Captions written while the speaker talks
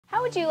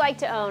How would you like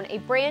to own a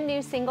brand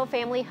new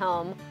single-family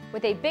home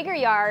with a bigger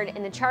yard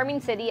in the charming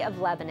city of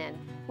Lebanon?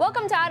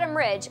 Welcome to Autumn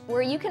Ridge,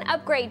 where you can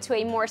upgrade to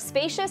a more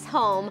spacious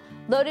home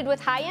loaded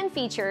with high-end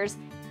features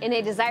in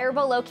a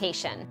desirable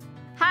location.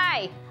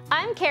 Hi,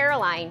 I'm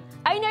Caroline.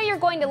 I know you're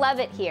going to love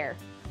it here.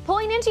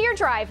 Pulling into your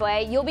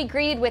driveway, you'll be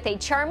greeted with a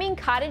charming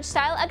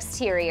cottage-style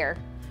exterior.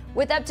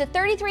 With up to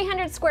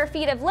 3,300 square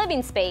feet of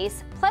living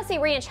space, plus a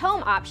ranch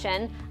home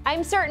option,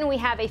 I'm certain we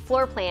have a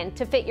floor plan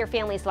to fit your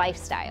family's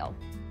lifestyle.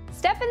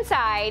 Step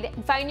inside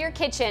and find your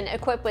kitchen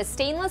equipped with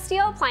stainless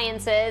steel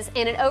appliances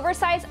and an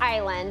oversized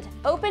island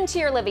open to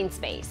your living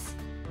space.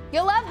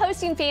 You'll love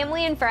hosting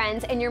family and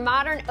friends in your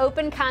modern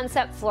open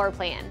concept floor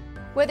plan.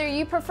 Whether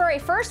you prefer a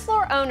first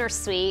floor owner's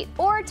suite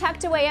or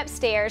tucked away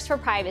upstairs for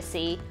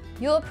privacy,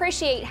 you'll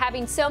appreciate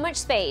having so much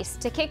space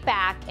to kick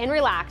back and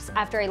relax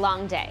after a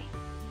long day.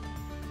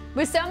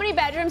 With so many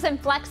bedrooms and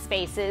flex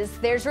spaces,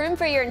 there's room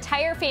for your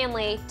entire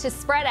family to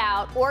spread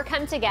out or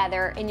come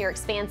together in your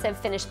expansive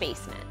finished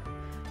basement.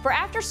 For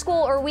after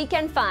school or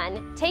weekend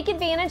fun, take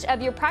advantage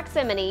of your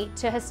proximity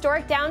to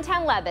historic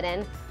downtown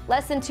Lebanon,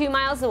 less than 2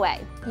 miles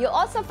away. You'll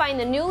also find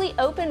the newly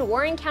opened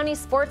Warren County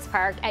Sports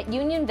Park at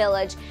Union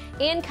Village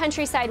and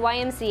Countryside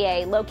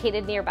YMCA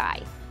located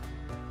nearby.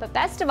 But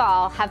best of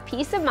all, have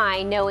peace of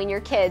mind knowing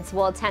your kids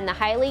will attend the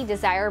highly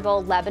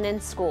desirable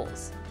Lebanon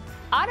Schools.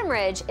 Autumn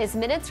Ridge is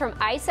minutes from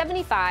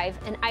I-75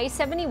 and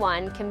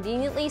I-71,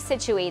 conveniently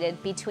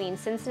situated between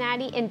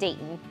Cincinnati and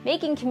Dayton,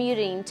 making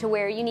commuting to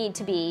where you need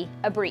to be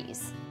a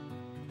breeze.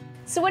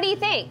 So what do you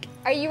think?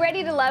 Are you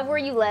ready to love where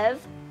you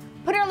live?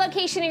 Put our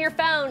location in your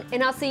phone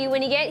and I'll see you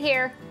when you get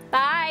here.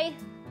 Bye!